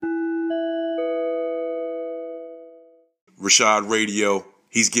Rashad Radio.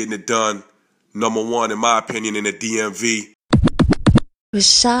 He's getting it done. Number one, in my opinion, in the DMV.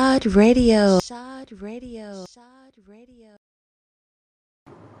 Rashad Radio. Rashad Radio. Rashad Radio.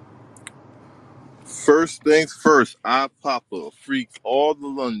 First things first, I Papa freaks all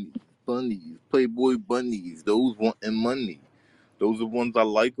the bunnies, Playboy bunnies, those wanting money. Those are the ones I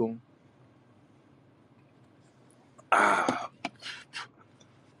like them.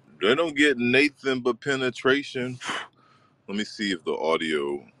 They don't get Nathan but penetration. Let me see if the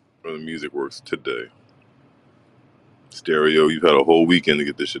audio or the music works today. Stereo, you've had a whole weekend to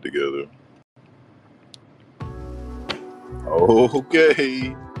get this shit together.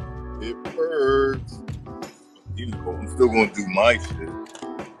 Okay, it works. I'm still going to do my shit.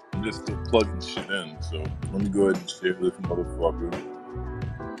 I'm just still plugging shit in. So let me go ahead and share this motherfucker.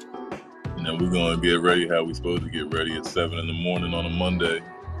 And then we're going to get ready how we supposed to get ready at 7 in the morning on a Monday.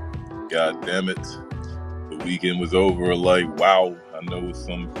 God damn it. The weekend was over. Like, wow. I know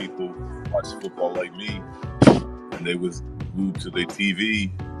some people watch football like me, and they was glued to their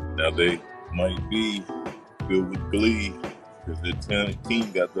TV. Now they might be filled with glee because their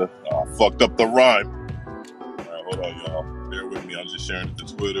team got fucked up the rhyme. Hold on, y'all. Bear with me. I'm just sharing it to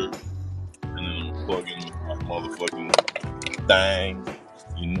Twitter. And then I'm plugging my motherfucking thing.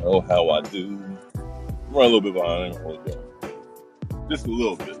 You know how I do. I'm running a little bit behind. Just a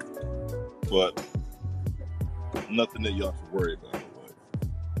little bit. But nothing that y'all should worry about.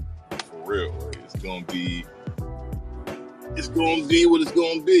 Like, for real. Like, it's gonna be what it's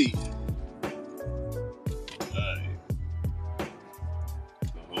gonna be. Alright.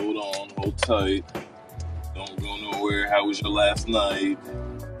 So hold on, hold tight. Don't go nowhere. How was your last night?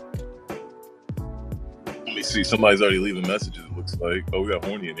 Let me see. Somebody's already leaving messages, it looks like. Oh, we got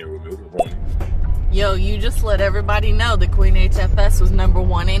Horny in here with me. Horny. Yo, you just let everybody know that Queen HFS was number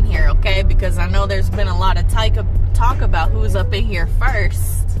one in here, okay? Because I know there's been a lot of talk about who's up in here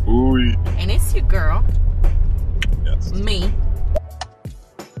first. Ooh. And it's your girl. Yes. Me.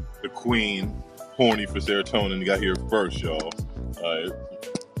 The Queen. Horny for serotonin. Got here first, y'all. Alright.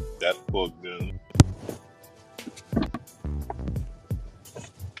 That's plugged in.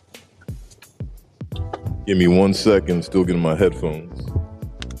 Give me 1 second, still getting my headphones.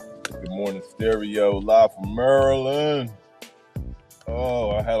 Good morning, Stereo, live from Maryland. Oh,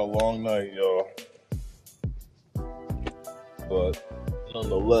 I had a long night, y'all. But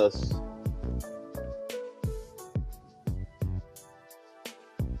nonetheless,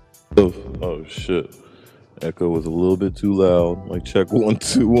 oh shit. Echo was a little bit too loud. Like check 1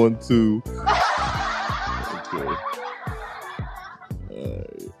 2 1 2. Okay.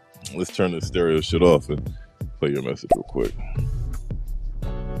 Alright. Let's turn the stereo shit off and play your message real quick.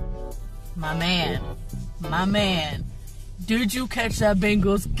 My man. Did you catch that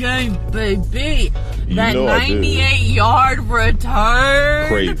Bengals game, baby? That 98-yard return.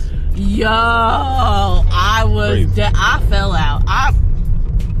 Crazy. Yo, I was I fell out. I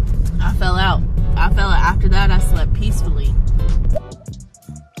fell out. After that, I slept peacefully. All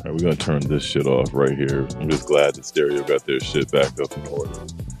right, we're gonna turn this shit off right here. I'm just glad the stereo got their shit back up in order.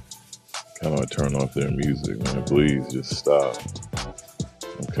 Kind of turn off their music, man. Please just stop.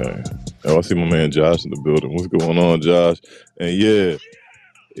 Okay. Oh, I see my man Josh in the building. What's going on, Josh? And yeah,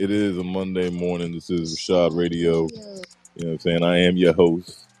 it is a Monday morning. This is Rashad Radio. You know what I'm saying? I am your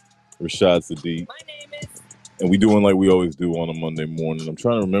host, Rashad Sadiq. My name is. And we doing like we always do on a Monday morning. I'm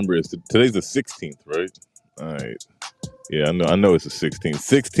trying to remember. Today's the 16th, right? All right. Yeah, I know it's the 16th.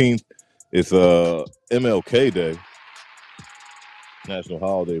 16th is MLK Day. National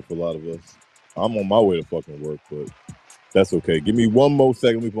holiday for a lot of us. I'm on my way to fucking work, but that's okay. Give me 1 more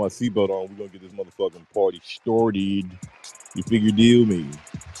second. Let me put my seatbelt on. We're going to get this motherfucking party started. You figure deal me.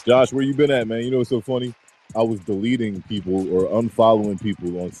 Josh, where you been at, man? You know what's so funny? I was deleting people or unfollowing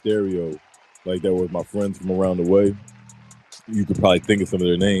people on stereo. Like that was my friends from around the way. You could probably think of some of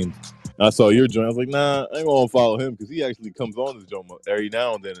their names. And I saw your joint. I was like, nah, I ain't going to follow him because he actually comes on this joint every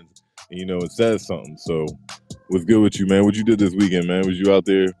now and then and you know, it says something. So what's good with you, man? What you did this weekend, man? Was you out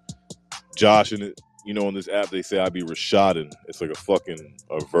there joshing it? You know, on this app, they say I be Rashadin. It's like a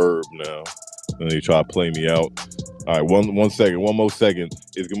verb now. And they try to play me out. All right, one more second.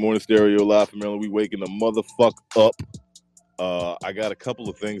 It's Good Morning Stereo live from Maryland. We waking the motherfuck up. I got a couple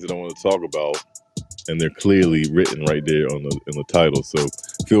of things that I want to talk about, and they're clearly written right there in the title. So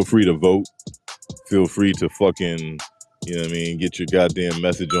feel free to vote. Feel free to fucking, you know what I mean, get your goddamn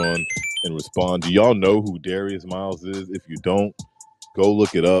message on and respond. Do y'all know who Darius Miles is? If you don't, go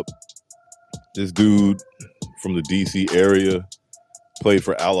look it up. This dude from the DC area played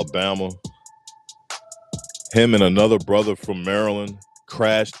for Alabama. Him and another brother from Maryland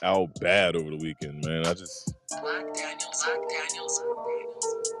crashed out bad over the weekend, man. Black Daniel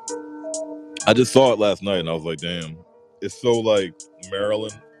I just saw it last night and I was like, damn, it's so like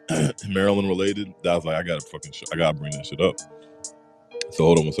Maryland related that I was like, I gotta bring that shit up. So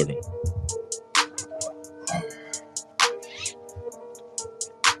hold on one second.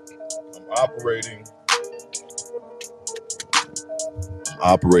 I'm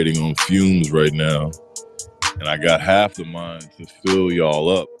operating on fumes right now, and I got half the mind to fill y'all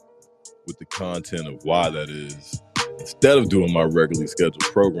up with the content of why that is, instead of doing my regularly scheduled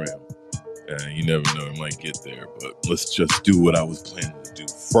program. And you never know, it might get there, but let's just do what I was planning to do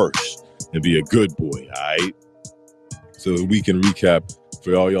first and be a good boy, all right? So we can recap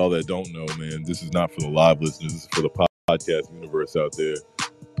for all y'all that don't know, man, this is not for the live listeners, this is for the podcast universe out there.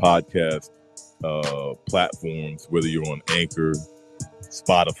 Podcast platforms, whether you're on Anchor,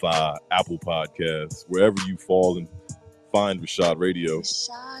 Spotify, Apple Podcasts, wherever you fall and find Rashad Radio.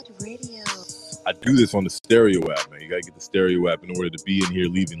 Rashad Radio. I do this on the Stereo app, man. You gotta get the Stereo app in order to be in here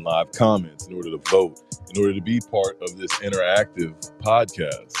leaving live comments, in order to vote, in order to be part of this interactive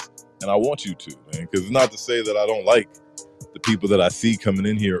podcast. And I want you to, man, because it's not to say that I don't like the people that I see coming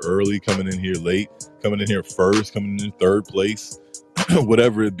in here early, coming in here late, coming in here first, coming in third place,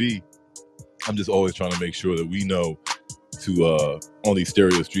 whatever it be. I'm just always trying to make sure that we know to, on these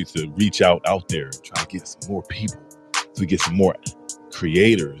stereo streets, to reach out there, try to get some more people, so we get some more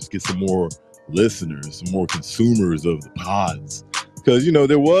creators, get some more listeners, some more consumers of the pods. Because, you know,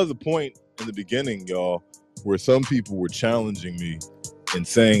 there was a point in the beginning, y'all, where some people were challenging me and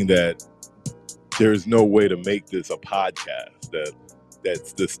saying that there's no way to make this a podcast,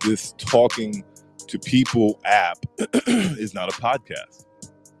 that's this talking to people app is not a podcast.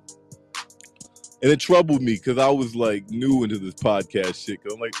 And it troubled me because I was like new into this podcast shit.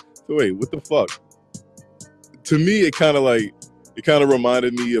 Cause I'm like, so wait, what the fuck? To me, it kind of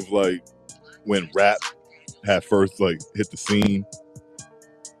reminded me of like when rap had first like hit the scene,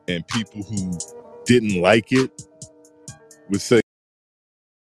 and people who didn't like it would say,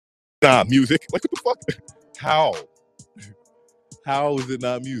 "Nah, music." Like, what the fuck? How is it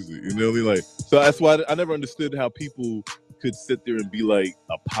not music? You know, like, so that's why I never understood how people could sit there and be like,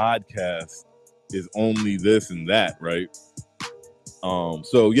 a podcast is only this and that, right?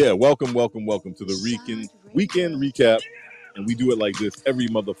 So yeah, welcome to the weekend recap, and we do it like this every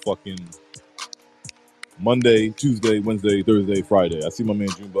motherfucking Monday, Tuesday, Wednesday, Thursday, Friday. I see my man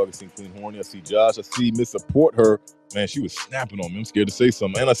Junebug, I see Clean Horny, I see Josh, I see Miss Support Her. Man, she was snapping on me. I'm scared to say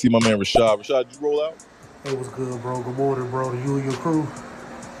something. And I see my man Rashad. Rashad, did you roll out? Hey, what's good, bro? Good morning, bro, to you and your crew.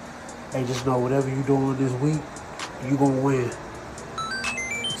 Hey, just know whatever you doing this week, you gonna win.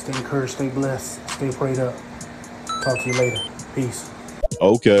 Stay encouraged, stay blessed, stay prayed up. Talk to you later. Peace.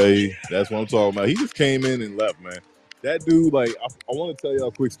 Okay, that's what I'm talking about. He just came in and left, man. That dude, like, I want to tell y'all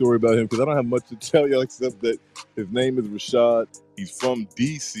a quick story about him because I don't have much to tell y'all except that his name is Rashad. He's from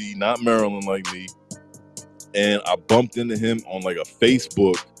DC, not Maryland like me. And I bumped into him on like a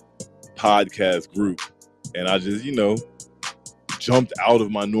Facebook podcast group. And I just, you know, jumped out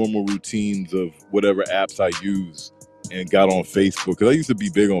of my normal routines of whatever apps I use and got on Facebook. Because I used to be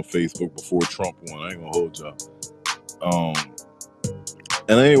big on Facebook before Trump won. I ain't going to hold y'all.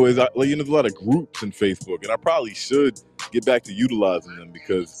 And anyways, there's a lot of groups in Facebook, and I probably should get back to utilizing them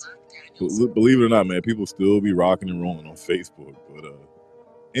because, believe it or not, man, people still be rocking and rolling on Facebook. But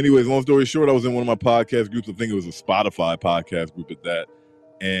anyways, long story short, I was in one of my podcast groups. I think it was a Spotify podcast group at that,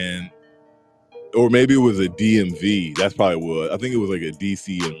 or maybe it was a DMV. That's probably what. I think it was like a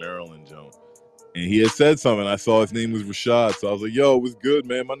DC and Maryland joint. And he had said something. I saw his name was Rashad, so I was like, "Yo, what's good,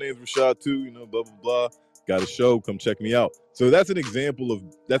 man? My name's Rashad too. You know, blah blah blah. Got a show. Come check me out." So that's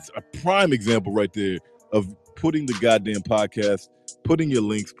a prime example right there of putting the goddamn podcast, putting your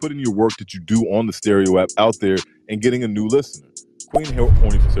links, putting your work that you do on the Stereo app out there and getting a new listener. Queen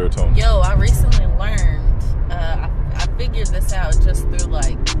Horny for Serotonin. Yo, I recently learned, I figured this out just through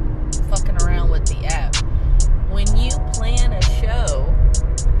like fucking around with the app. When you plan a show,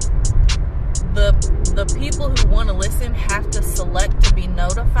 the people who want to listen have to select to be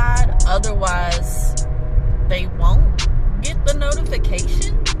notified, otherwise they won't get the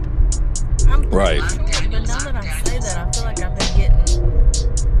notification. I'm pretty sure, but now that I say that, I feel like I've been getting,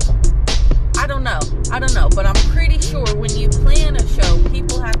 I don't know, but I'm pretty sure when you plan a show,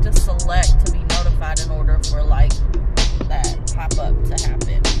 people have to select to be notified in order for like that pop-up to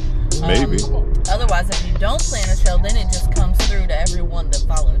happen. Maybe. Otherwise, if you don't plan a show, then it just comes through to everyone that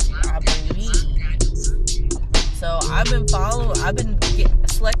follows you, I believe. So I've been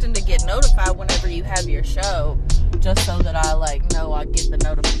selecting to get notified whenever you have your show, just so that I know I get the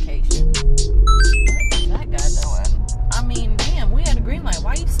notification. What is that guy doing? I mean, damn, we had a green light.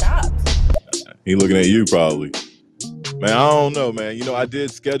 Why you stopped? He looking at you probably. Man, I don't know, man. You know, I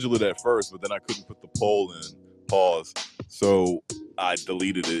did schedule it at first, but then I couldn't put the poll in. Pause. So I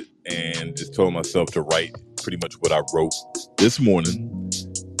deleted it and just told myself to write pretty much what I wrote this morning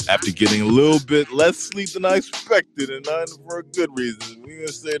after getting a little bit less sleep than I expected, and not for a good reason. We're going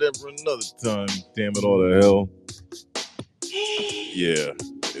to say that for another time. Damn it all to hell. Yeah.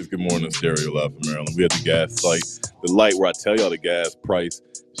 It's Good Morning Stereo Live from Maryland. We had the gas light. The light where I tell y'all the gas price.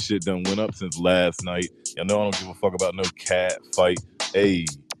 Shit done went up since last night. Y'all know I don't give a fuck about no cat fight. Hey,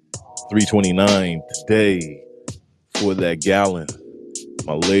 $3.29 today for that gallon.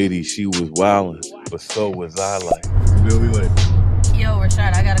 My lady, she was wildin', but so was I. Like, you feel me? Like, yo,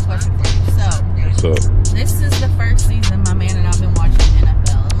 Rashad, I got a question for you. So, what's up? this is the first season my man and I've been watching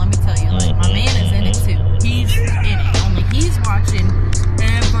NFL, and let me tell you, like, my man is in it too. He's in it. Only he's watching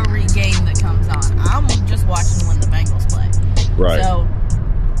every game that comes on. I'm just watching when the Bengals play. Right. So,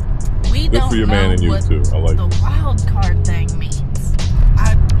 we Good don't for your know man and you what too. I like the it. wild card thing means.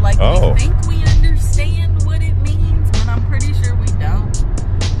 Oh. We think we understand what it means, but I'm pretty sure we don't.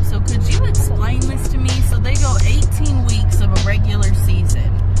 So could you explain this to me? So they go 18 weeks of a regular season.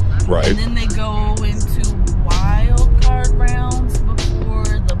 Right. And then they go into wild card rounds before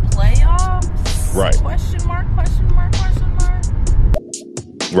the playoffs? Right. Question mark, question mark, question mark?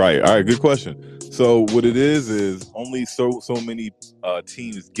 Right. All right. Good question. So what it is only so many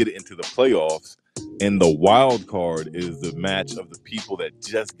teams get into the playoffs, and the wild card is the match of the people that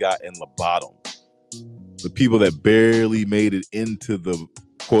just got in the bottom, the people that barely made it into the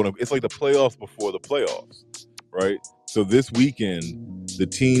quote unquote. It's like the playoffs before the playoffs, right? So this weekend, the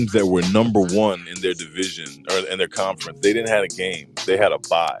teams that were number one in their division or in their conference, they didn't have a game. They had a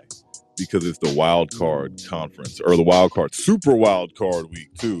bye because it's the wild card conference or the wild card super wild card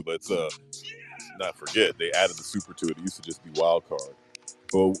week too. Let's not forget they added the super to it. It used to just be wild card.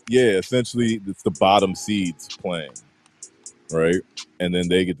 But yeah, essentially it's the bottom seeds playing, right? And then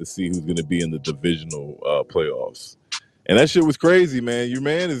they get to see who's going to be in the divisional playoffs. And that shit was crazy, man. Your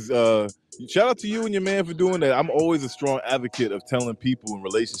man is shout out to you and your man for doing that. I'm always a strong advocate of telling people in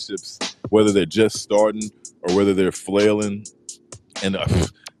relationships, whether they're just starting or whether they're flailing. And I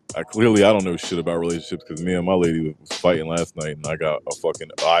don't know shit about relationships because me and my lady was fighting last night and I got a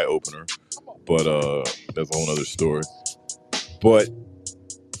fucking eye opener. But that's a whole other story. But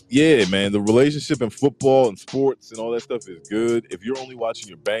yeah, man, the relationship in football and sports and all that stuff is good. If you're only watching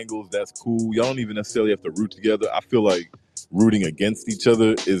your Bengals, that's cool. Y'all don't even necessarily have to root together. I feel like rooting against each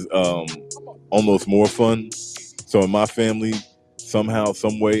other is almost more fun. So in my family, somehow,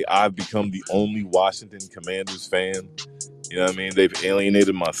 some way, I've become the only Washington Commanders fan. You know what I mean? They've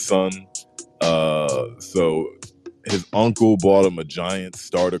alienated my son. So his uncle bought him a Giants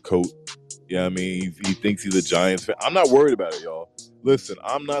starter coat. You know what I mean? He thinks he's a Giants fan. I'm not worried about it, y'all. Listen,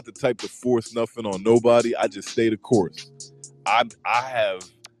 I'm not the type to force nothing on nobody. I just stay the course. I have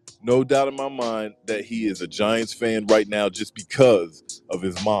no doubt in my mind that he is a Giants fan right now just because of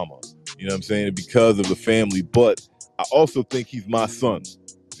his mama. You know what I'm saying? Because of the family. But I also think he's my son.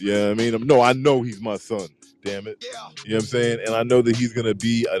 You know what I mean? I know he's my son. Damn it. You know what I'm saying? And I know that he's going to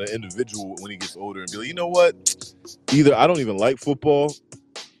be an individual when he gets older and be like, you know what? Either I don't even like football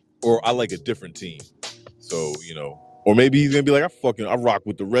or I like a different team. So, you know, or maybe he's going to be like, I rock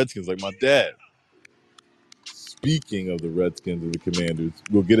with the Redskins like my dad. Speaking of the Redskins and the Commanders,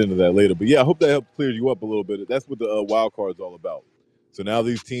 we'll get into that later. But yeah, I hope that helped clear you up a little bit. That's what the wild card is all about. So now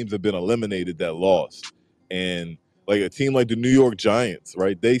these teams have been eliminated that lost. And like a team like the New York Giants,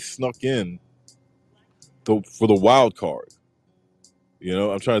 right? They snuck in for the wild card. You know,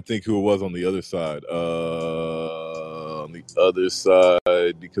 I'm trying to think who it was on the other side. On the other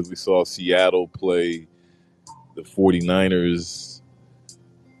side, because we saw Seattle play the 49ers.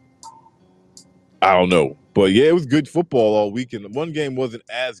 I don't know. But yeah, it was good football all weekend. One game wasn't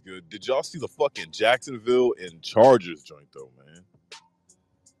as good. Did y'all see the fucking Jacksonville and Chargers joint though, man?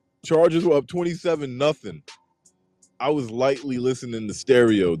 Chargers were up 27-0. I was lightly listening to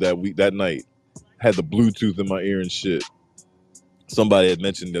stereo that night. Had the Bluetooth in my ear and shit. Somebody had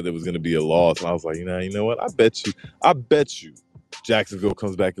mentioned that there was going to be a loss, and I was like, you know what? I bet you Jacksonville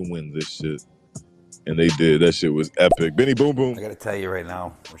comes back and wins this shit. And they did. That shit was epic. Benny Boom Boom. I got to tell you right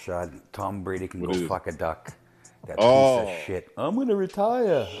now, Rashad, Tom Brady can go fuck a duck. That piece Oh. of shit. I'm going to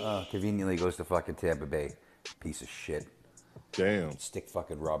retire. Conveniently goes to fucking Tampa Bay. Piece of shit. Damn. Stick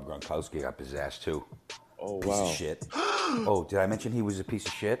fucking Rob Gronkowski up his ass, too. Oh, Piece wow. of shit. Oh, did I mention he was a piece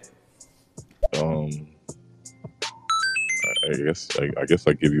of shit? I guess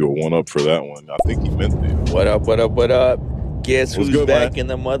I give you a 1-up for that one. I think he meant it. What up, what up, what up? Guess What's who's good, back man? in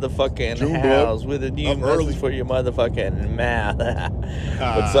the motherfucking Junebug. house with a new Up message early. for your motherfucking mouth.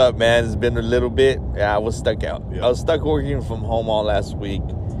 What's up, man? It's been a little bit. Yeah, I was stuck out. Yeah. I was stuck working from home all last week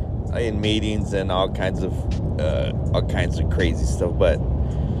in meetings and all kinds of crazy stuff. But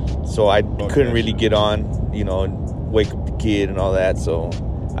so I couldn't really get on, and wake up the kid and all that. So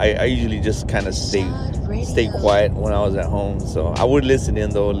I usually just kind of stay quiet when I was at home. So I would listen in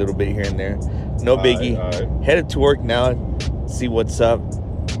though a little bit here and there. No biggie. All right. Headed to work now. See what's up.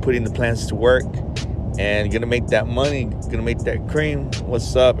 Putting the plans to work. And gonna make that money. Gonna make that cream.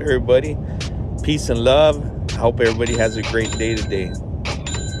 What's up, everybody? Peace and love. I hope everybody has a great day today.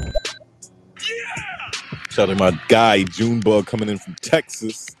 Shout out to my guy, Junebug, coming in from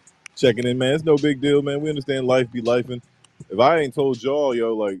Texas. Checking in, man. It's no big deal, man. We understand life be lifing. If I ain't told y'all,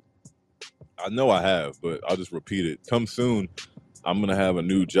 I know I have, but I'll just repeat it. Come soon, I'm going to have a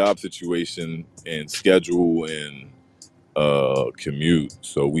new job situation and schedule and commute.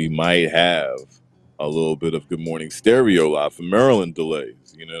 So we might have a little bit of Good Morning Stereo live for Maryland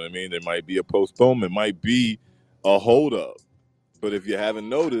delays. You know what I mean? There might be a postponement, might be a holdup. But if you haven't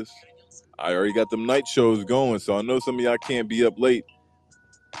noticed, I already got them night shows going. So I know some of y'all can't be up late.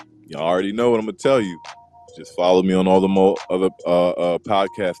 Y'all already know what I'm going to tell you. Just follow me on all the other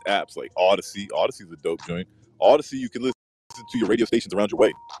podcast apps like Odyssey. Odyssey's a dope joint. Odyssey, you can listen to your radio stations around your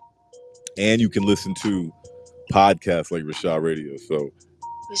way. And you can listen to podcasts like Rashad Radio. So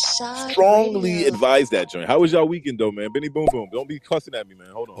Rashad strongly Radio. advise that joint. How was y'all weekend, though, man? Benny Boom Boom. Don't be cussing at me,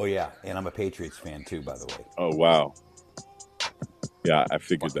 man. Hold on. Oh, yeah. And I'm a Patriots fan, too, by the way. Oh, wow. Yeah, I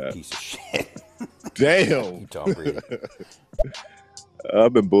figured Fucking that. piece of shit. Damn. Tom Brady.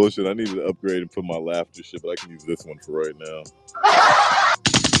 I've been bullshit. I needed to upgrade and put my laughter shit, but I can use this one for right now.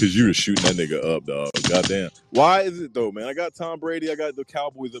 Because you were shooting that nigga up, dog. Goddamn. Why is it, though, man? I got Tom Brady. I got the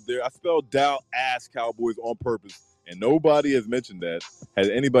Cowboys up there. I spelled Dow-ass Cowboys on purpose, and nobody has mentioned that. Had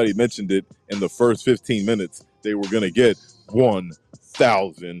anybody mentioned it in the first 15 minutes, they were going to get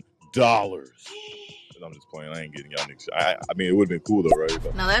 $1,000. I'm just playing. I ain't getting y'all niggas. I mean, it would have been cool, though,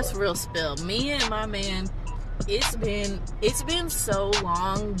 right? Now, that's real spill. Me and my man... It's been so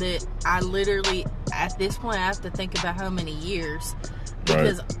long that I literally, at this point, I have to think about how many years.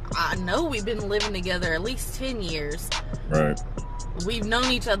 Because I know we've been living together at least 10 years. Right. We've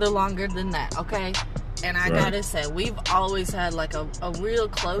known each other longer than that, okay? And I gotta say, we've always had like a real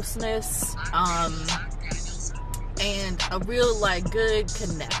closeness, and a real like good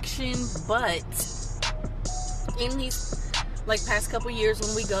connection. But in these like past couple years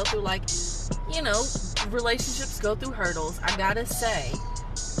when we go through like, relationships go through hurdles, I gotta say,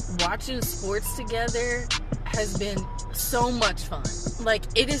 watching sports together has been so much fun. Like,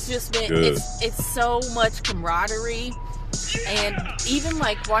 it has just been, it's so much camaraderie. And even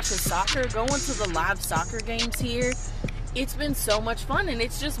like watching soccer, going to the live soccer games here, it's been so much fun. And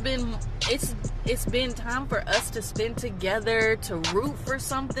it's just been, it's been time for us to spend together, to root for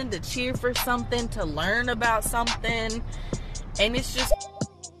something, to cheer for something, to learn about something. And it's just...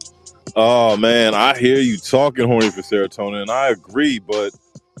 Oh, man, I hear you talking horny for serotonin, and I agree, but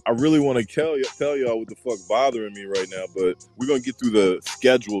I really want to tell y'all what the fuck bothering me right now, but we're going to get through the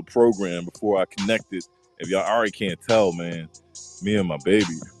scheduled program before I connect it. If y'all already can't tell, man, me and my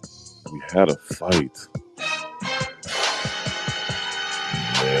baby, we had a fight.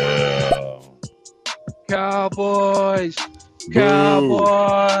 Yeah. Cowboys! Boo.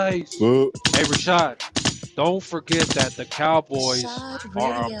 Cowboys! Boo. Hey, Rashad, don't forget that the Cowboys Rashad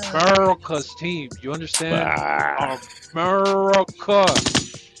are Radio. America's team. You understand? America.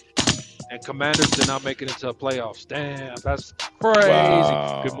 And Commanders did not make it into the playoffs. Damn, that's crazy.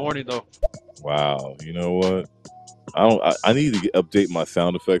 Wow. Good morning, though. Wow. You know what? I need to update my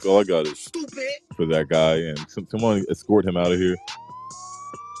sound effects. All I got is stupid for that guy, and someone escort him out of here.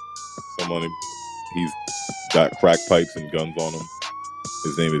 He's got crack pipes and guns on him.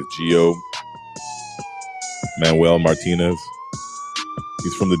 His name is Gio Manuel Martinez.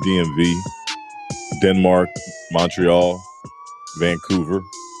 He's from the DMV, Denmark, Montreal, Vancouver.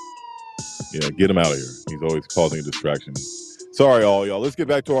 Yeah, get him out of here. He's always causing a distraction. Sorry, all y'all. Let's get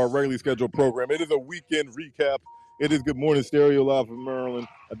back to our regularly scheduled program. It is a weekend recap. It is Good Morning Stereo live from Maryland.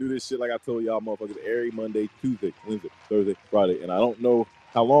 I do this shit like I told y'all motherfuckers every Monday, Tuesday, Wednesday, Thursday, Friday. And I don't know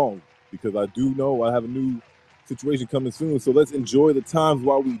how long, because I do know I have a new situation coming soon. So let's enjoy the times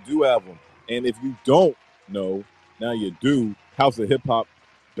while we do have them. And if you don't know, now you do. House of Hip Hop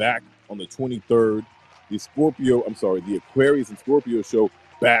back on the 23rd. The Aquarius and Scorpio show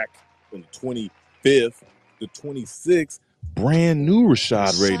back on the 25th. The 26th, brand new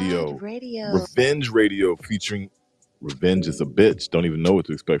Rashad Radio. Radio. Revenge Radio featuring Revenge is a bitch. Don't even know what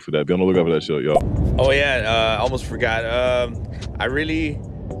to expect for that. Be on the lookout for that show, y'all. Oh yeah, I almost forgot. I really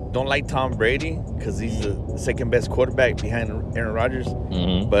don't like Tom Brady because he's the second best quarterback behind Aaron Rodgers.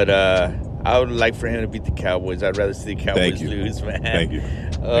 Mm-hmm. But I would like for him to beat the Cowboys. I'd rather see the Cowboys lose, man. Thank you.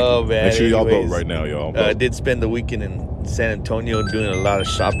 Oh, man. Make sure y'all vote right now, y'all. I did spend the weekend in San Antonio doing a lot of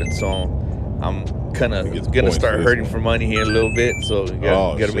shopping, so I'm kind of going to start hurting for money here a little bit. So you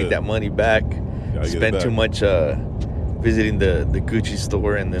got to make that money back. Spend too much visiting the Gucci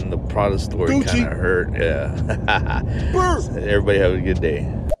store and then the Prada store. Kind of hurt. Yeah. So everybody have a good day.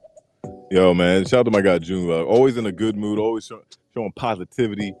 Yo, man. Shout out to my guy, June. Always in a good mood. Always showing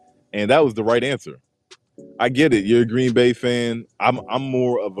positivity. And that was the right answer. I get it. You're a Green Bay fan. I'm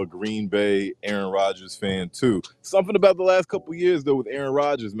more of a Green Bay Aaron Rodgers fan too. Something about the last couple of years though with Aaron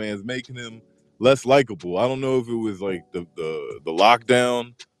Rodgers, man, is making him less likable. I don't know if it was like the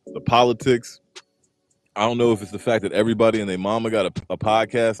lockdown, the politics. I don't know if it's the fact that everybody and their mama got a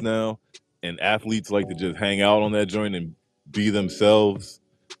podcast now, and athletes like to just hang out on that joint and be themselves,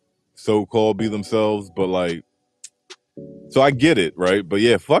 so-called be themselves, but like. So I get it, right? But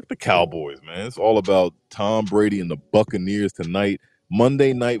yeah, fuck the Cowboys, man. It's all about Tom Brady and the Buccaneers tonight,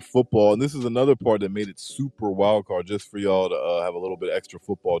 Monday Night Football. And this is another part that made it super wild card, just for y'all to have a little bit extra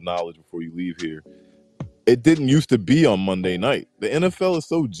football knowledge before you leave here. It didn't used to be on Monday night. The NFL is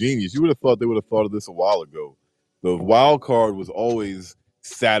so genius. You would have thought they would have thought of this a while ago. The wild card was always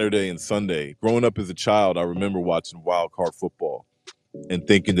Saturday and Sunday. Growing up as a child, I remember watching wild card football and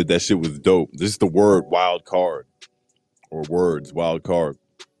thinking that shit was dope. Just the word wild card. Or words, wild card.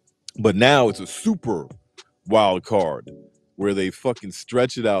 But now it's a super wild card where they fucking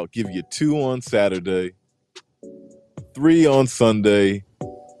stretch it out, give you 2 on Saturday, 3 on Sunday,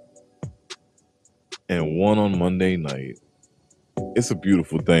 and 1 on Monday night. It's a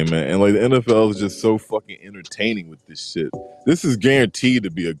beautiful thing, man. And like the NFL is just so fucking entertaining with this shit. This is guaranteed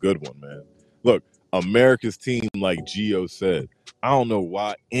to be a good one, man. Look, America's team, like Gio said, I don't know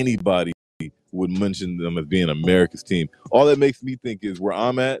why anybody would mention them as being America's team. All that makes me think is where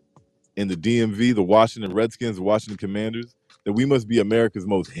I'm at in the DMV, the Washington Redskins, the Washington Commanders, that we must be America's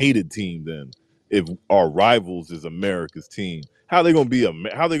most hated team then. If our rivals is America's team, how they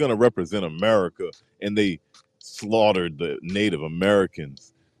gonna represent America and they slaughtered the Native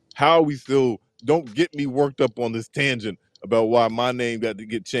Americans? How are we still? Don't get me worked up on this tangent about why my name got to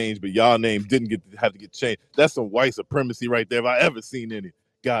get changed, but y'all name didn't have to get changed. That's some white supremacy right there. If I ever seen any.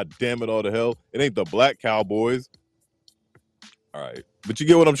 God damn it all to hell. It ain't the black Cowboys. All right. But you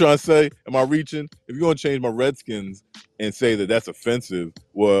get what I'm trying to say? Am I reaching? If you're going to change my Redskins and say that that's offensive,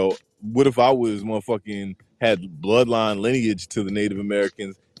 well, what if I was motherfucking had bloodline lineage to the Native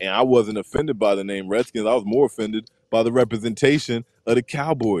Americans and I wasn't offended by the name Redskins? I was more offended by the representation of the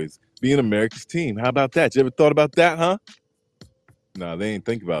Cowboys being America's team. How about that? You ever thought about that, huh? Nah, they ain't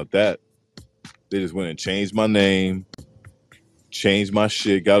think about that. They just went and changed my name. Changed my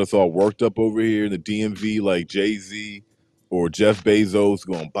shit, got us all worked up over here in the DMV like Jay-Z or Jeff Bezos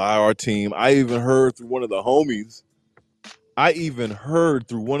going to buy our team. I even heard through one of the homies,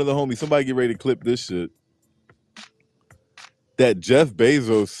 somebody get ready to clip this shit, that Jeff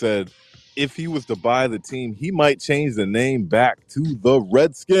Bezos said if he was to buy the team, he might change the name back to the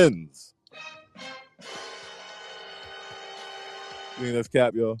Redskins. You think that's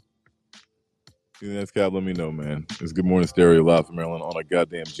cap, y'all? That's Cap. Let me know, man. It's Good Morning Stereo live from Maryland on a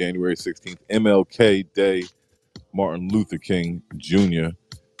goddamn January 16th, MLK Day, Martin Luther King Jr.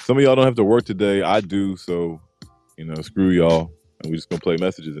 Some of y'all don't have to work today. I do, so, screw y'all. And we just gonna play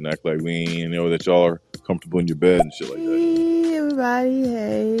messages and act like we ain't, that y'all are comfortable in your bed and shit like that. Hey, everybody.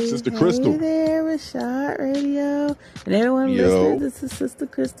 Hey. Sister Crystal. Hey there, Rashad Radio. And everyone listening, this is Sister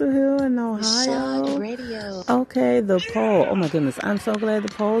Crystal Hill in Ohio. Rashad Radio. Okay, the poll. Oh, my goodness. I'm so glad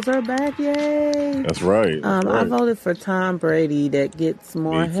the polls are back. Yay. That's right. I voted for Tom Brady that gets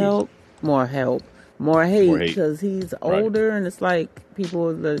more hate because he's older and it's like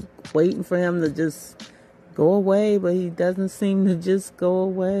people are waiting for him to just go away, but he doesn't seem to just go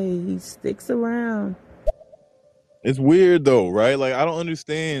away. He sticks around. It's weird though, right? Like I don't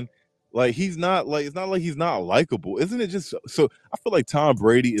understand. Like it's not like he's not likable. Isn't it just so I feel like Tom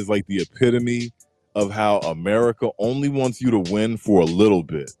Brady is like the epitome of how America only wants you to win for a little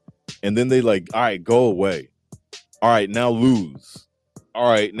bit. And then they like, all right, go away. All right, now lose. All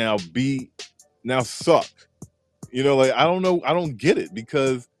right, now suck. Like I don't know, I don't get it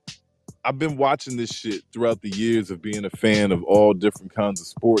because I've been watching this shit throughout the years of being a fan of all different kinds of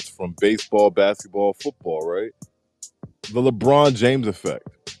sports, from baseball, basketball, football, right? The LeBron James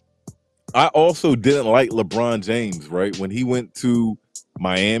effect. I also didn't like LeBron James, right? When he went to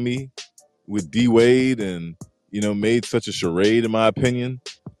Miami with D Wade and made such a charade, in my opinion,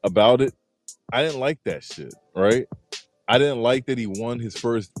 about it. I didn't like that shit, right? I didn't like that he won his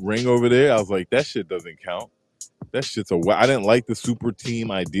first ring over there. I was like, that shit doesn't count. That shit's I didn't like the super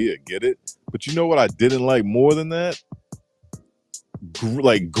team idea, get it? But you know what I didn't like more than that?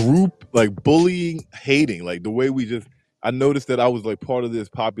 Bullying, hating. Like the way I noticed that I was like part of this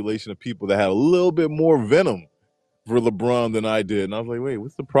population of people that had a little bit more venom for LeBron than I did. And I was like, wait,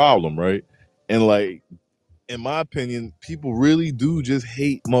 what's the problem, right? And like, in my opinion, people really do just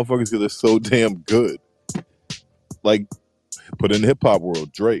hate motherfuckers because they're so damn good. Like, put in the hip-hop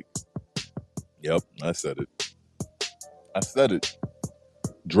world, Drake. Yep, I said it.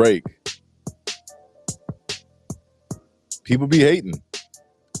 Drake. People be hating.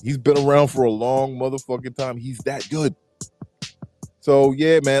 He's been around for a long motherfucking time. He's that good. So,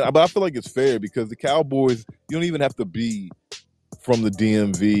 yeah, man. But I feel like it's fair because the Cowboys, you don't even have to be from the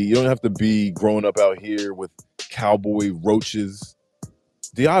DMV. You don't have to be growing up out here with cowboy roaches.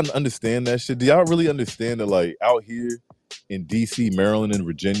 Do y'all understand that shit? Do y'all really understand that, like, out here in D.C., Maryland, and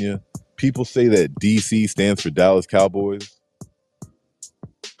Virginia, people say that D.C. stands for Dallas Cowboys?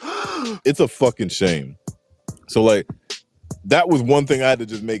 It's a fucking shame. So, like, that was one thing I had to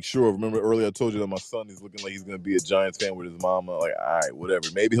just make sure of. Remember earlier I told you that my son is looking like he's going to be a Giants fan with his mama. Like, all right, whatever.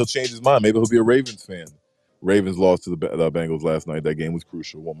 Maybe he'll change his mind. Maybe he'll be a Ravens fan. Ravens lost to the Bengals last night. That game was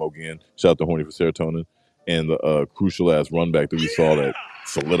crucial. One more again. Shout out to Horny for serotonin. And the crucial-ass run back that we saw that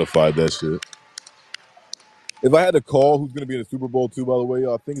solidified that shit. If I had to call who's going to be in the Super Bowl too, by the way,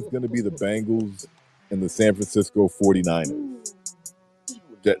 y'all, I think it's going to be the Bengals and the San Francisco 49ers.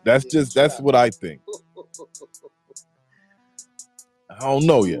 That's what I think. I don't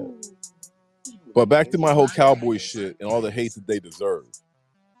know yet. But back to my whole Cowboy shit and all the hate that they deserve.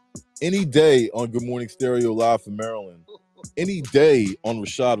 Any day on Good Morning Stereo Live from Maryland, any day on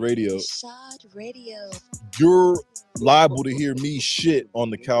Rashad Radio, you're liable to hear me shit on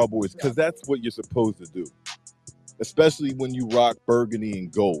the Cowboys because that's what you're supposed to do. Especially when you rock burgundy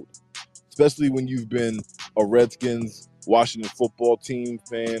and gold. Especially when you've been a Redskins, Washington football team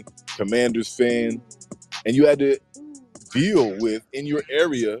fan, Commanders fan, and you had to deal with, in your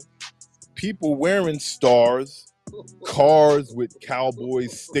area, people wearing stars, cars with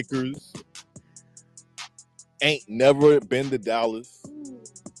Cowboys stickers, ain't never been to Dallas,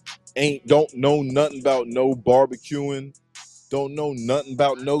 don't know nothing about no barbecuing, don't know nothing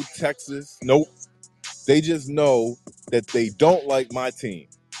about no Texas, nope. They just know that they don't like my team.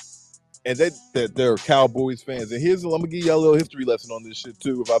 And that they're Cowboys fans. And I'm going to give y'all a little history lesson on this shit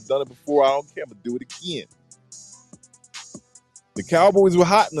too. If I've done it before, I don't care. I'm going to do it again. The Cowboys were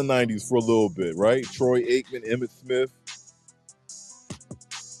hot in the 90s for a little bit, right? Troy Aikman, Emmitt Smith.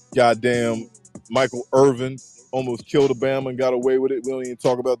 Goddamn, Michael Irvin almost killed Obama and got away with it. We don't even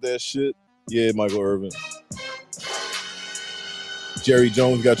talk about that shit. Yeah, Michael Irvin. Jerry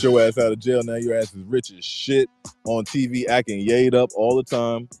Jones got your ass out of jail. Now your ass is rich as shit on TV acting yayed up all the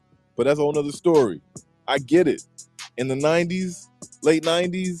time. But that's a whole nother story. I get it. In the 90s, late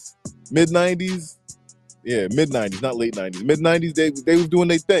 90s, mid-90s, yeah, mid-90s, not late 90s. Mid-90s, they was doing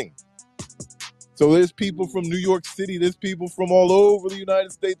their thing. So there's people from New York City, there's people from all over the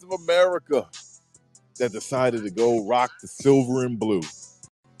United States of America that decided to go rock the silver and blue,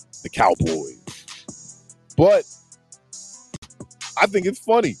 the Cowboys. But I think it's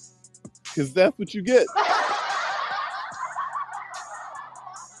funny because that's what you get.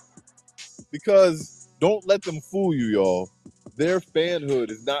 Because don't let them fool you, y'all. Their fanhood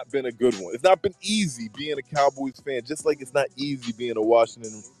has not been a good one. It's not been easy being a Cowboys fan, just like it's not easy being a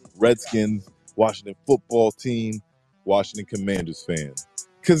Washington Redskins, Washington football team, Washington Commanders fan.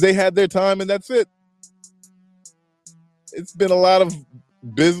 Because they had their time and that's it. It's been a lot of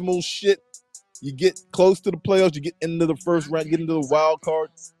abysmal shit. You get close to the playoffs, you get into the first round, get into the wild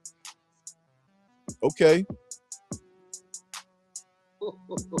card. Okay.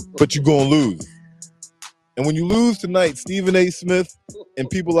 But you're going to lose. And when you lose tonight, Stephen A. Smith and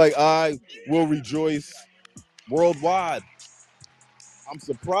people like I will rejoice worldwide. I'm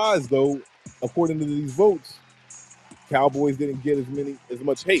surprised, though, according to these votes, Cowboys didn't get as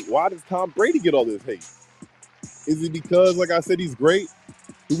much hate. Why does Tom Brady get all this hate? Is it because, like I said, he's great?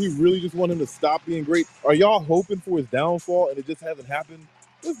 Do we really just want him to stop being great? Are y'all hoping for his downfall and it just hasn't happened?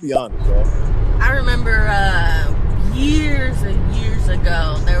 Let's be honest, y'all. I remember years and years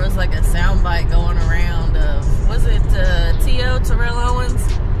ago, there was like a soundbite going around of, was it T.O. Terrell Owens?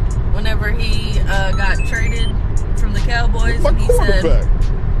 Whenever he got traded from the Cowboys, and he said,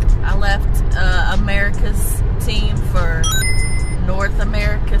 I left America's team for North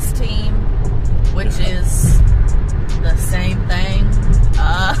America's team, which is the same thing.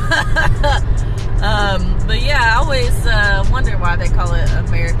 But yeah, always wonder why they call it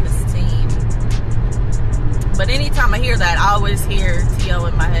America's team. But anytime I hear that, I always hear T.O.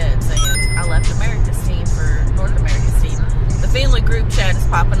 in my head saying, I left America's team for North America's team. The family group chat is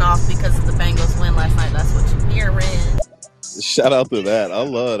popping off because of the Bengals win last night. That's what you're hearing. Shout out to that. I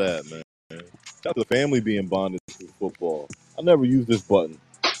love that, man. Shout out to family being bonded to football. I never used this button.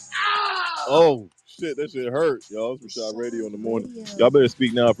 Oh, shit. That shit hurt, y'all. It's Rashad Radio in the morning. Y'all better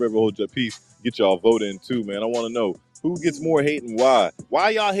speak now, forever hold your peace. Get y'all vote in, too, man. I want to know who gets more hate and why. Why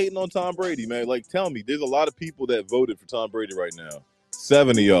y'all hating on Tom Brady, man? Like, tell me. There's a lot of people that voted for Tom Brady right now.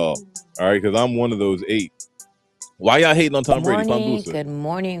 7 of y'all. All right, because I'm one of those 8. Why y'all hating on Tom Brady? Good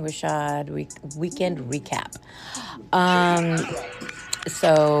morning, Rashad. Weekend recap.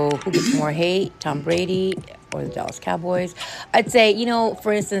 So who gets more hate, Tom Brady or the Dallas Cowboys? I'd say,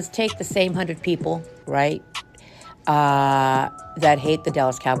 for instance, take the same 100 people, right, that hate the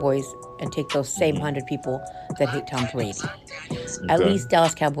Dallas Cowboys, and take those same 100 people that hate Tom Brady. Okay. At least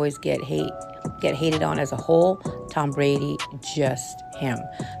Dallas Cowboys get hated on as a whole. Tom Brady, just him.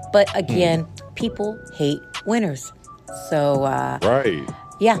 But again, people hate winners. So, right.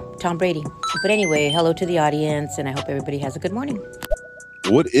 Yeah, Tom Brady. But anyway, hello to the audience, and I hope everybody has a good morning.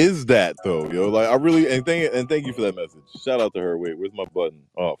 What is that, though, yo? Like, I really, and thank you for that message. Shout out to her. Wait, where's my button?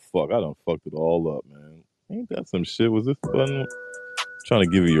 Oh, fuck, I done fucked it all up, man. Ain't that some shit? Was this button? Trying to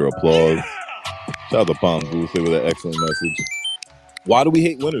give you your applause. Shout out to Palm Goose with that excellent message. Why do we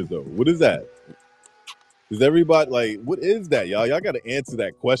hate winners, though? What is that? Is everybody, like, what is that, y'all? Y'all got to answer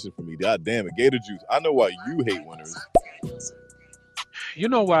that question for me. God damn it. Gator Juice, I know why you hate winners. You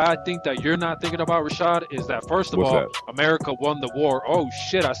know why I think that you're not thinking about, Rashad, is that first of What's all, that? America won the war. Oh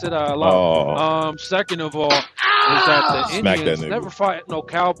shit, I said that out loud. Second of all, is that the Indians never fought no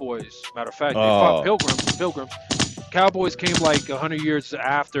cowboys. Matter of fact, they fought pilgrims. Cowboys came like 100 years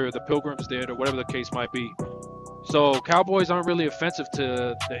after the Pilgrims did, or whatever the case might be. So cowboys aren't really offensive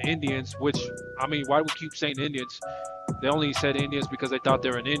to the Indians, which, I mean, why do we keep saying Indians? They only said Indians because they thought they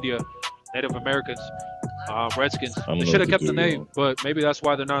were in India, Native Americans. Redskins. They should have kept the name, but maybe that's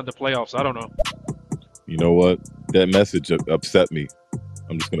why they're not in the playoffs. I don't know. You know what? That message upset me.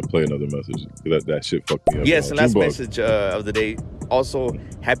 I'm just going to play another message. That shit fucked me up. Yes, and last message of the day. Also,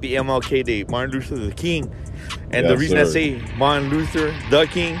 happy MLK Day, Martin Luther the King. And the reason I say Martin Luther the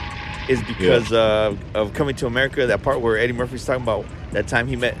King is because of Coming to America, that part where Eddie Murphy's talking about that time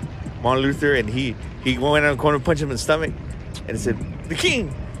he met Martin Luther, and he went on the corner and punched him in the stomach, and it said, the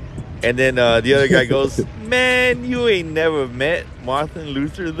King. And then the other guy goes, man, you ain't never met Martin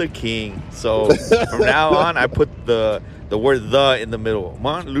Luther the King. So from now on, I put the word the in the middle.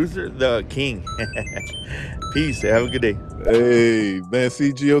 Martin Luther the King. Peace. Have a good day. Hey, man,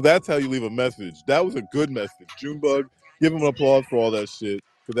 CGO, that's how you leave a message. That was a good message. Junebug, give him an applause for all that shit,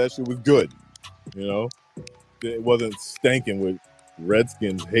 because that shit was good. You know? It wasn't stanking with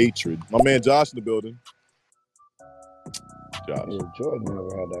Redskins hatred. My man Josh in the building. Josh. Yeah, Jordan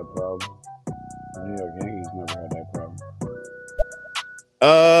never had that problem. New York Yankees never had that problem.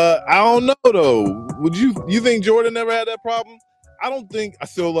 I don't know though. Would you think Jordan never had that problem? I don't think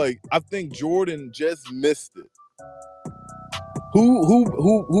so. Like, I think Jordan just missed it.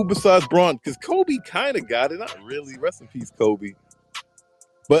 Who besides Bron? Because Kobe kind of got it. Not really. Rest in peace, Kobe.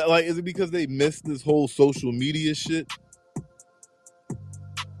 But like, is it because they missed this whole social media shit?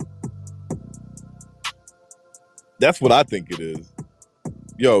 That's what I think it is.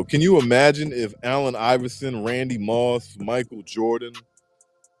 Yo, can you imagine if Allen Iverson, Randy Moss, Michael Jordan,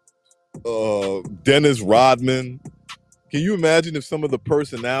 Dennis Rodman, can you imagine if some of the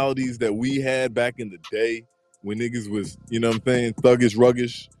personalities that we had back in the day when niggas was, you know what I'm saying, thuggish,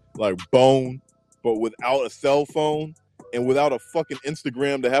 ruggish, like Bone, but without a cell phone and without a fucking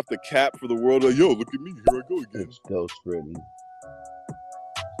Instagram to have to cap for the world, like, yo, look at me, here I go again. It's ghostwritten.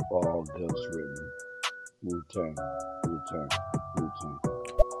 All ghostwritten. Wu-Tang.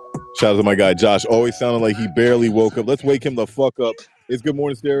 Shout out to my guy Josh, always sounding like he barely woke up. Let's wake him the fuck up. It's Good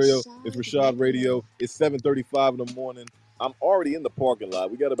Morning Stereo. It's Rashad Radio. It's 7:35 in the morning. I'm already in the parking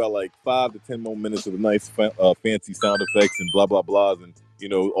lot. We got about like 5 to 10 more minutes of the nice fancy sound effects and blah, blah, blahs and, you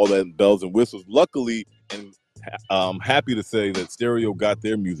know, all that bells and whistles. Luckily, and I'm happy to say that Stereo got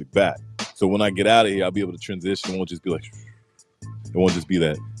their music back. So when I get out of here, I'll be able to transition. It won't just be like, it won't just be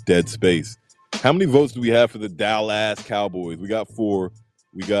that dead space. How many votes do we have for the Dallas Cowboys? We got 4.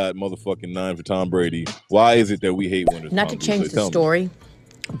 We got motherfucking 9 for Tom Brady. Why is it that we hate winners? Not to change the story,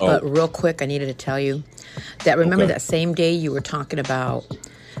 but real quick, I needed to tell you that remember that same day you were talking about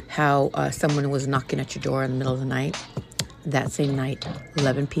how someone was knocking at your door in the middle of the night? That same night,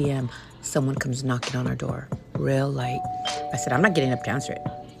 11 p.m., someone comes knocking on our door, real light. I said, I'm not getting up to answer it,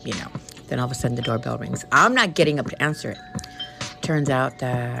 you know. Then all of a sudden the doorbell rings. I'm not getting up to answer it. Turns out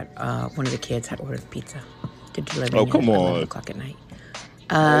that one of the kids had ordered pizza to deliver at 11 o'clock at night.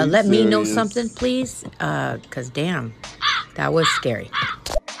 Let me know something, please, because damn, that was scary.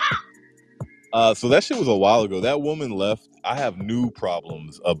 So that shit was a while ago. That woman left. I have new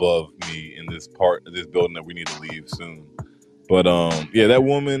problems above me in this part of this building that we need to leave soon. But yeah, that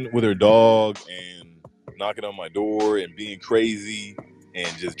woman with her dog and knocking on my door and being crazy and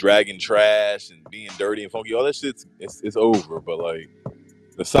just dragging trash and being dirty and funky, all that shit's it's over. But like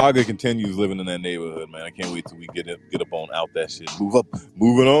the saga continues living in that neighborhood, man. I can't wait till we get up on out that shit.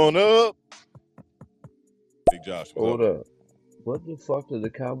 Moving on up. Big Josh, hold up. What the fuck did the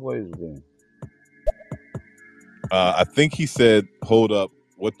Cowboys do? I think he said, hold up,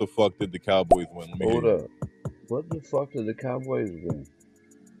 what the fuck did the Cowboys win? Hold up. What the fuck did the Cowboys win?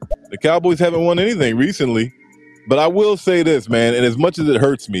 The Cowboys haven't won anything recently. But I will say this, man, and as much as it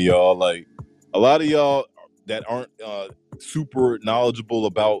hurts me, y'all, like a lot of y'all that aren't super knowledgeable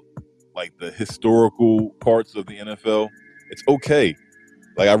about like the historical parts of the NFL, it's okay.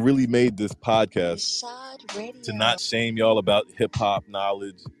 Like I really made this podcast to not shame y'all about hip hop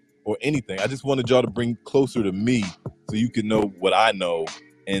knowledge or anything. I just wanted y'all to bring closer to me so you could know what I know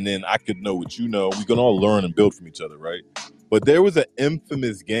and then I could know what you know. We can all learn and build from each other, right? But there was an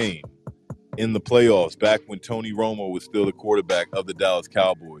infamous game in the playoffs back when Tony Romo was still the quarterback of the Dallas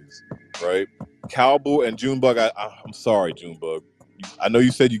Cowboys, right? Cowboy and Junebug, I'm sorry, Junebug. I know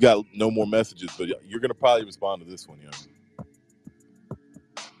you said you got no more messages, but you're going to probably respond to this one, young.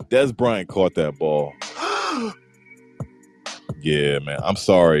 Dez Bryant caught that ball. Yeah, man. I'm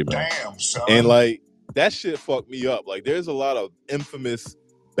sorry, man. Damn, son. And, like, that shit fucked me up. Like, there's a lot of infamous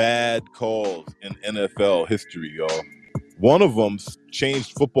bad calls in NFL history, y'all. One of them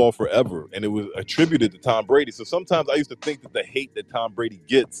changed football forever, and it was attributed to Tom Brady. So sometimes I used to think that the hate that Tom Brady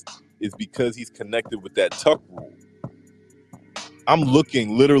gets is because he's connected with that tuck rule. I'm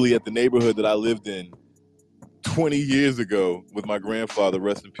looking literally at the neighborhood that I lived in 20 years ago with my grandfather,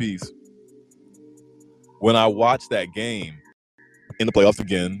 rest in peace. When I watched that game in the playoffs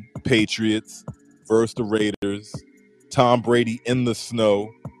again, Patriots versus the Raiders, Tom Brady in the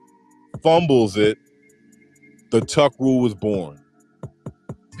snow, fumbles it, the tuck rule was born.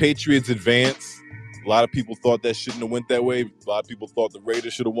 Patriots advance. A lot of people thought that shouldn't have went that way. A lot of people thought the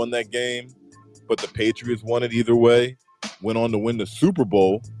Raiders should have won that game, but the Patriots won it either way, went on to win the Super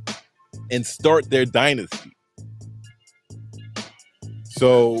Bowl and start their dynasty.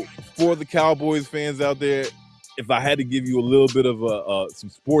 So for the Cowboys fans out there, if I had to give you a little bit of some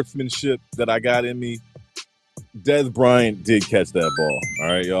sportsmanship that I got in me, Dez Bryant did catch that ball.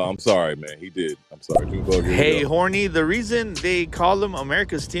 All right, y'all. I'm sorry, man. He did. I'm sorry. Hey, Horny, the reason they called them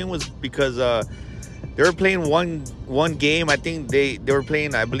America's team was because they were playing one game. I think they were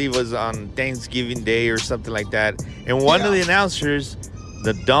playing, I believe it was on Thanksgiving Day or something like that. And one of the announcers,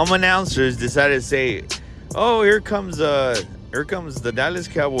 the dumb announcers, decided to say, oh, here comes the Dallas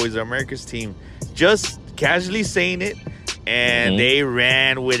Cowboys, America's team. Just casually saying it. And they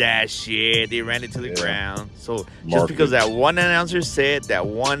ran with that shit. They ran it to the ground. So just because that one announcer said that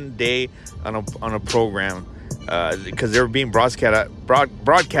one day on a program, because they were being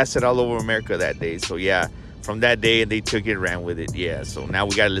broadcasted all over America that day. So yeah, from that day they took it and ran with it. Yeah. So now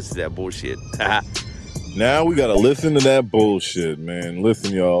we gotta listen to that bullshit. Now we gotta listen to that bullshit, man.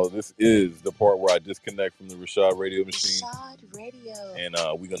 Listen, y'all. This is the part where I disconnect from the Rashad Radio machine. Rashad Radio.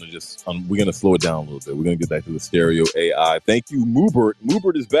 And we're gonna slow it down a little bit. We're gonna get back to the stereo AI. Thank you, Moobert.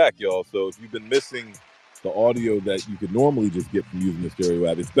 Moobert is back, y'all. So if you've been missing the audio that you could normally just get from using the stereo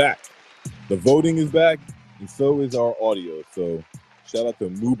app, it's back. The voting is back, and so is our audio. So shout out to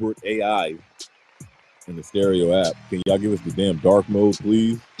Moobert AI in the stereo app. Can y'all give us the damn dark mode,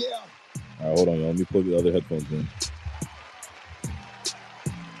 please? Yeah. All right, hold on, y'all. Let me plug the other headphones in.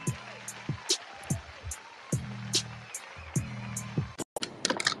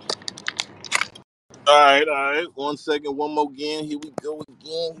 All right. 1 second. One more again. Here we go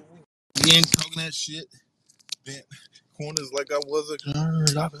again. Talking that shit. Bent corners like I was a.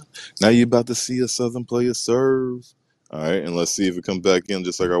 Now you're about to see a Southern player serve. All right, and let's see if it comes back in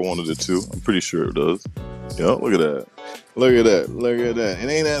just like I wanted it to. I'm pretty sure it does. Yep, look at that. Look at that. It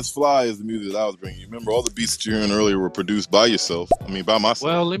ain't as fly as the music that I was bringing you. Remember, all the beats that you heard earlier were produced by yourself. By myself.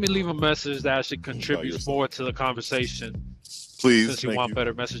 Well, let me leave a message that actually contributes more to the conversation. Please. Since you want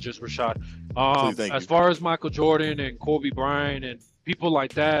better messages, Rashad. Please, as far as Michael Jordan and Kobe Bryant and people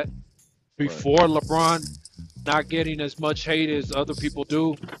like that, before LeBron not getting as much hate as other people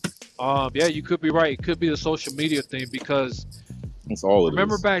do, yeah, you could be right. It could be the social media thing because that's all it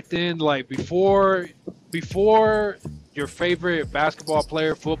remember is. Back then, like before your favorite basketball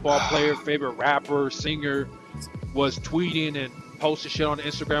player, football player, favorite rapper, singer was tweeting and posting shit on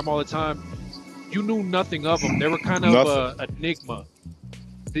Instagram all the time, you knew nothing of them. They were kind of an enigma.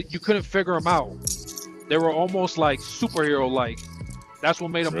 You couldn't figure them out. They were almost like superhero-like. That's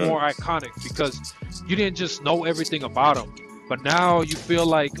what made them more iconic, because you didn't just know everything about them. But now you feel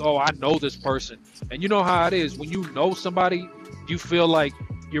like, oh, I know this person. And you know how it is. When you know somebody, you feel like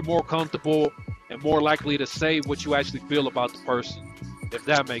you're more comfortable and more likely to say what you actually feel about the person, if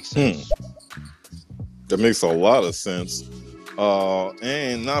that makes sense. That makes a lot of sense.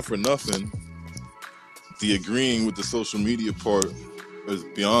 And not for nothing, the agreeing with the social media part is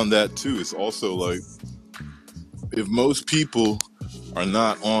beyond that too. It's also like, if most people are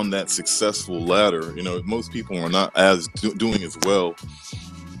not on that successful ladder, you know, if most people are not doing as well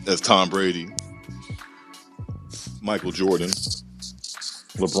as Tom Brady, Michael Jordan,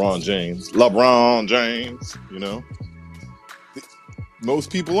 LeBron James, you know, most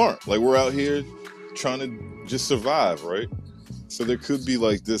people aren't. Like, we're out here trying to just survive, right? So there could be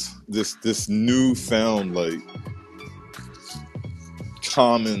like this newfound like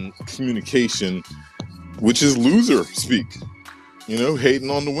common communication, which is loser speak, you know,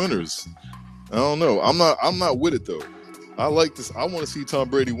 hating on the winners. I don't know. I'm not with it though. I like this. I want to see Tom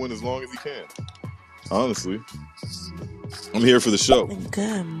Brady win as long as he can. Honestly, I'm here for the show.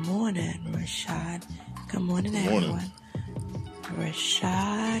 Good morning, Rashad. Good morning, everyone.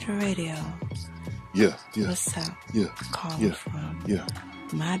 Rashad Radio. Yeah. What's up? Yeah. Calling from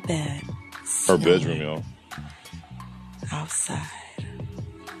my bed. Her bedroom, y'all. Outside.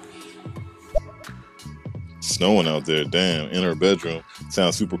 Snowing out there, damn, in her bedroom.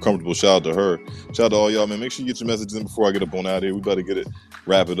 Sounds super comfortable. Shout out to her. Shout out to all y'all, man. Make sure you get your messages in before I get up on out of here. We better get it,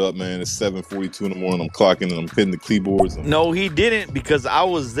 wrap it up, man. It's 7:42 in the morning. I'm clocking and I'm hitting the keyboards. No, he didn't, because I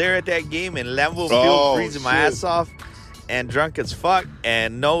was there at that game in Lambeau Field, freezing my ass off and drunk as fuck.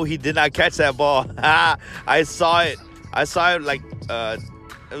 And no, he did not catch that ball. I saw it like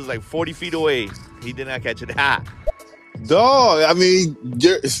it was like 40 feet away. He did not catch it. Dog, I mean,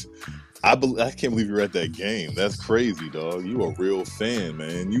 I can't believe you're at that game. That's crazy, dog. You a real fan,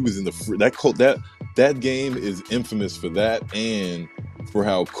 man. You was in that game is infamous for that, and for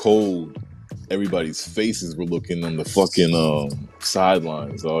how cold everybody's faces were looking on the fucking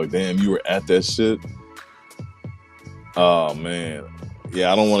sidelines, dog. Damn, you were at that shit. Oh man,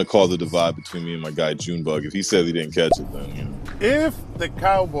 yeah. I don't want to call the divide between me and my guy Junebug. If he says he didn't catch it, then you know. If the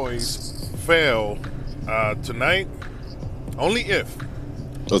Cowboys fail tonight, only if.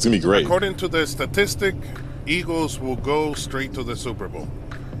 Oh, it's gonna be great. According to the statistic, Eagles will go straight to the Super Bowl,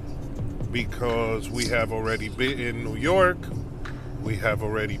 because we have already beaten New York, we have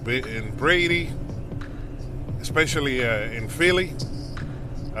already beaten Brady, especially in Philly.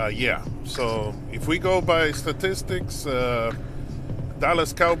 So if we go by statistics,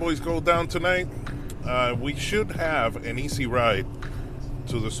 Dallas Cowboys go down tonight, we should have an easy ride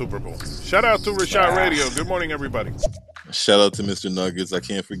to the Super Bowl. Shout out to Rashad Radio. Good morning, everybody. Shout out to Mr. Nuggets. I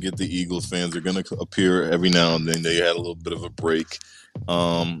can't forget the Eagles fans are going to appear every now and then. They had a little bit of a break.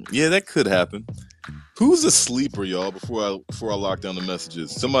 Yeah, that could happen. Who's a sleeper, y'all? Before I lock down the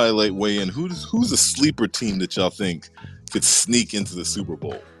messages, somebody like weigh in. Who's a sleeper team that y'all think could sneak into the Super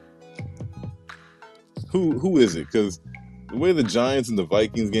Bowl? Who is it? Because the way the Giants and the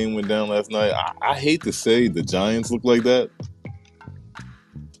Vikings game went down last night, I hate to say the Giants look like that,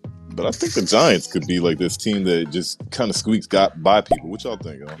 but I think the Giants could be like this team that just kind of squeaks by people. What y'all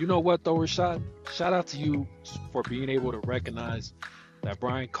think? You know what, though, Rashad? Shout out to you for being able to recognize that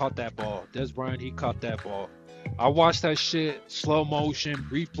Brian caught that ball. Des Bryant, he caught that ball. I watched that shit, slow motion,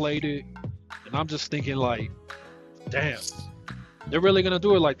 replayed it, and I'm just thinking like, damn, they're really going to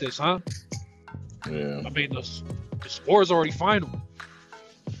do it like this, huh? Yeah. I mean, the score's already final.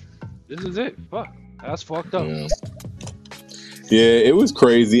 This is it. Fuck. That's fucked up. Yeah, it was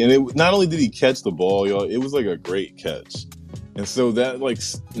crazy. And not only did he catch the ball, y'all, it was like a great catch. And so that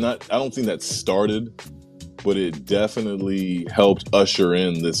I don't think that started, but it definitely helped usher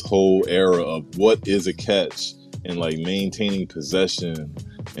in this whole era of what is a catch and like maintaining possession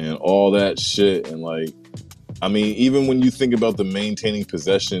and all that shit. And like, I mean, even when you think about the maintaining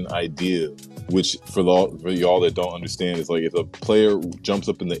possession idea, which for y'all that don't understand is like if a player jumps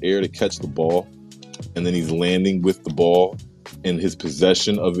up in the air to catch the ball and then he's landing with the ball and his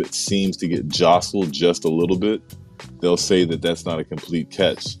possession of it seems to get jostled just a little bit, they'll say that that's not a complete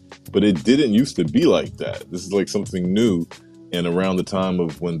catch. But it didn't used to be like that. This is like something new. And around the time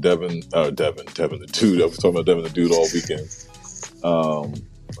of when Devin the Dude, I was talking about Devin the Dude all weekend.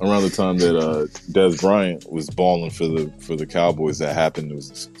 Around the time that Des Bryant was balling for the Cowboys, that happened. It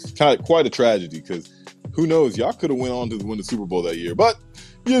was quite a tragedy because who knows? Y'all could have went on to win the Super Bowl that year, but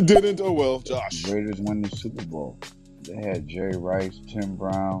you didn't. Oh well, Josh. Raiders win the Super Bowl. They had Jerry Rice, Tim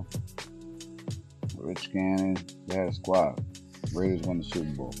Brown, Rich Gannon. They had a squad. Raiders won the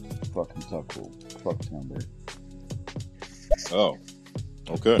Super Bowl. Fucking Tuckle. Fuck Tom Brady. Oh,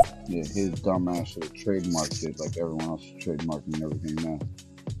 okay. Yeah, his dumbass should have trademarked it like everyone else is trademarking everything now.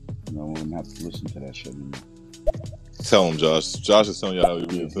 You know, we wouldn't have to listen to that shit anymore. Tell him, Josh. Josh is telling you how he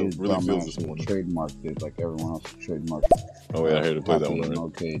really feels this morning. Trademarked it like everyone else is trademarked it. Oh yeah, I heard to play that one. Right?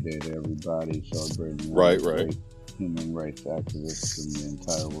 Okay, day to everybody celebrating. Right. Human rights activists in the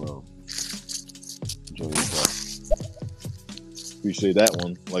entire world. Enjoy yourself. Appreciate that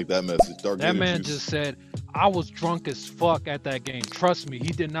one. Like that message. That man just said, I was drunk as fuck at that game. Trust me,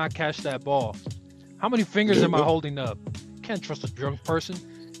 he did not catch that ball. How many fingers am I holding up? Can't trust a drunk person.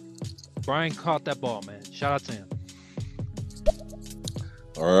 Brian caught that ball, man. Shout out to him.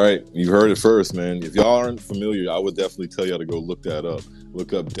 All right, you heard it first, man. If y'all aren't familiar, I would definitely tell y'all to go look that up.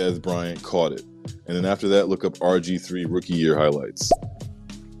 Look up Dez Bryant caught it. And then after that, look up RG3 rookie year highlights.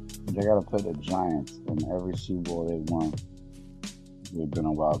 They got to play the Giants in every Super Bowl they won. They've been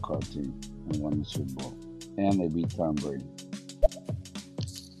a wild card team and won the Super Bowl. And they beat Tom Brady.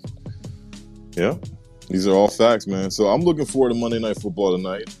 Yeah, these are all facts, man. So I'm looking forward to Monday Night Football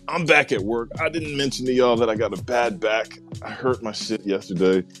tonight. I'm back at work. I didn't mention to y'all that I got a bad back. I hurt my shit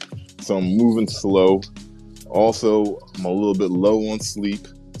yesterday, so I'm moving slow. Also, I'm a little bit low on sleep,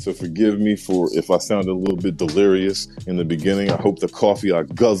 so forgive me for if I sounded a little bit delirious in the beginning. I hope the coffee I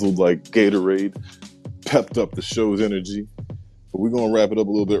guzzled like Gatorade pepped up the show's energy. But we're going to wrap it up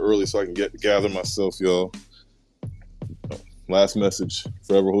a little bit early so I can gather myself, y'all. Last message.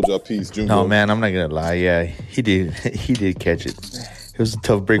 Forever hold y'all peace. Junior. No, man, I'm not going to lie. Yeah, he did catch it. It was a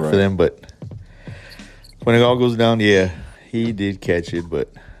tough break for them, but when it all goes down, yeah, he did catch it,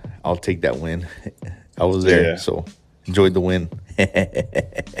 but I'll take that win. I was there, so enjoyed the win.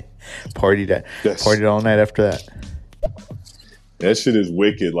 Partied all night after that. That shit is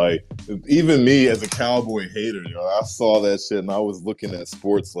wicked. Like, even me as a Cowboy hater, you know, I saw that shit and I was looking at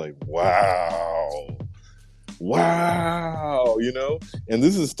sports like, wow, you know? And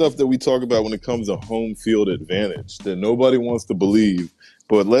this is stuff that we talk about when it comes to home field advantage that nobody wants to believe.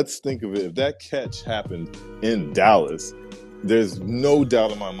 But let's think of it. If that catch happened in Dallas, there's no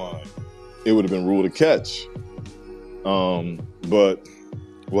doubt in my mind it would have been ruled a catch. But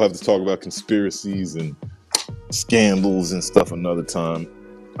we'll have to talk about conspiracies and scandals and stuff another time.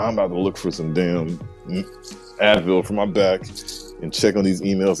 I'm about to look for some damn Advil for my back and check on these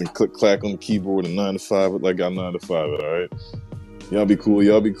emails and click-clack on the keyboard and 9 to 5 it like I 9 to 5 it, all right? Y'all be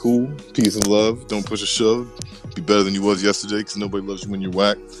cool. Peace and love. Don't push a shove. Be better than you was yesterday because nobody loves you when you're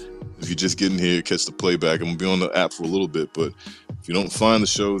whack. If you're just getting here, catch the playback. I'm going to be on the app for a little bit, but if you don't find the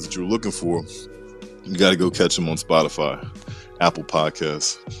shows that you're looking for, you got to go catch them on Spotify, Apple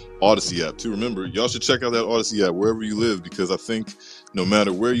Podcasts, Odyssey app too. Remember, y'all should check out that Odyssey app wherever you live because I think no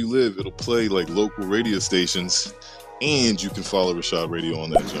matter where you live, it'll play like local radio stations and you can follow Rashad Radio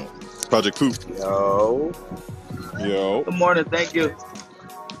on that jump. Project Poop. Yo. Good morning. Thank you.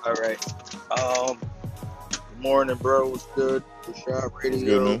 All right. Good morning, bro. What's good? Rashad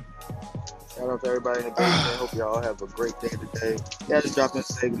Radio. Good, man. Shout out to everybody in the basement. Hope y'all have a great day today. Yeah, just dropped in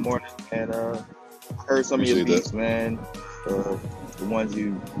to say good morning. And I heard some of your beats, man. The ones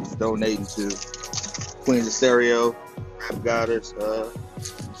you was donating to Queens of Stereo, Rap Goddess.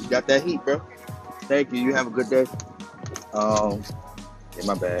 You got that heat, bro. Thank you. You have a good day. Get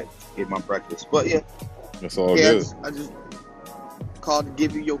my bag, get my breakfast. But yeah, that's all good. I just called to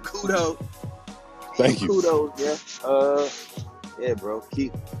give you your kudos. Thank you. Kudos, yeah. Yeah, bro.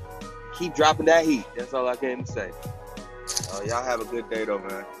 Keep dropping that heat. That's all I came to say. Y'all have a good day though,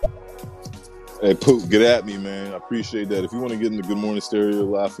 man. Hey, Poop, get at me, man. I appreciate that. If you want to get in the Good Morning Stereo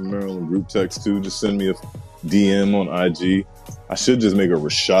Live from Maryland group text too, just send me a DM on IG. I should just make a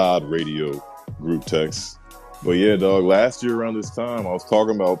Rashad Radio group text. But yeah, dog, last year around this time, I was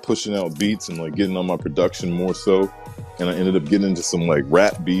talking about pushing out beats and like getting on my production more so. And I ended up getting into some like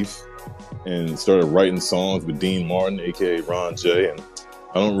rap beef and started writing songs with Dean Martin, aka Ron J. And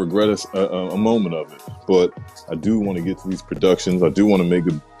I don't regret a moment of it. But I do want to get to these productions. I do want to make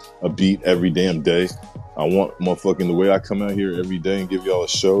a beat every damn day. I want motherfucking the way I come out here every day and give y'all a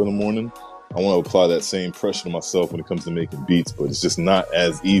show in the morning. I want to apply that same pressure to myself when it comes to making beats, but it's just not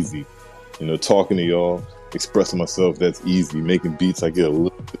as easy. You know, talking to y'all, expressing myself, that's easy. Making beats, I get a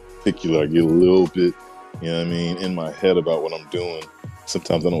little bit particular. I get a little bit, you know what I mean, in my head about what I'm doing.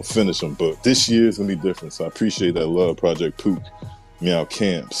 Sometimes I don't finish them, but this year is going to be different. So I appreciate that love. Project Pook, Meow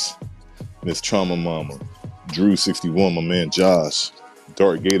Camps, Miss Trauma Mama, Drew 61, my man Josh,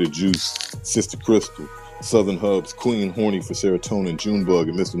 Dark Gator Juice, Sister Crystal, Southern Hubs, Queen Horny for Serotonin, Junebug,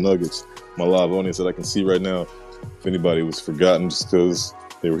 and Mr. Nuggets. My live audience that I can see right now. If anybody was forgotten just because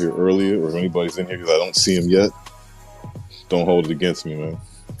they were here earlier, or if anybody's in here because I don't see them yet, don't hold it against me, man.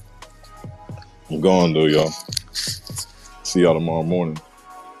 I'm gone, though, y'all. See y'all tomorrow morning.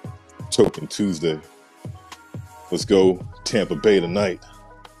 Token Tuesday. Let's go Tampa Bay tonight.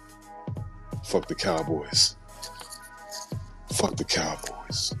 Fuck the Cowboys. Fuck the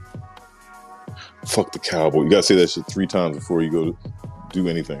Cowboys. Fuck the Cowboys. You gotta say that shit 3 times before you go to do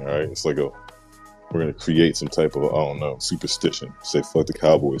anything, all right? It's like we're gonna create some type of, I don't know, superstition. Say fuck the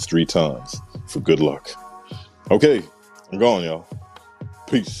Cowboys 3 times for good luck. Okay, I'm gone, y'all.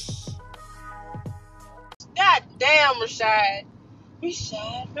 Peace. God damn, Rashad.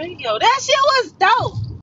 Radio. That shit was dope.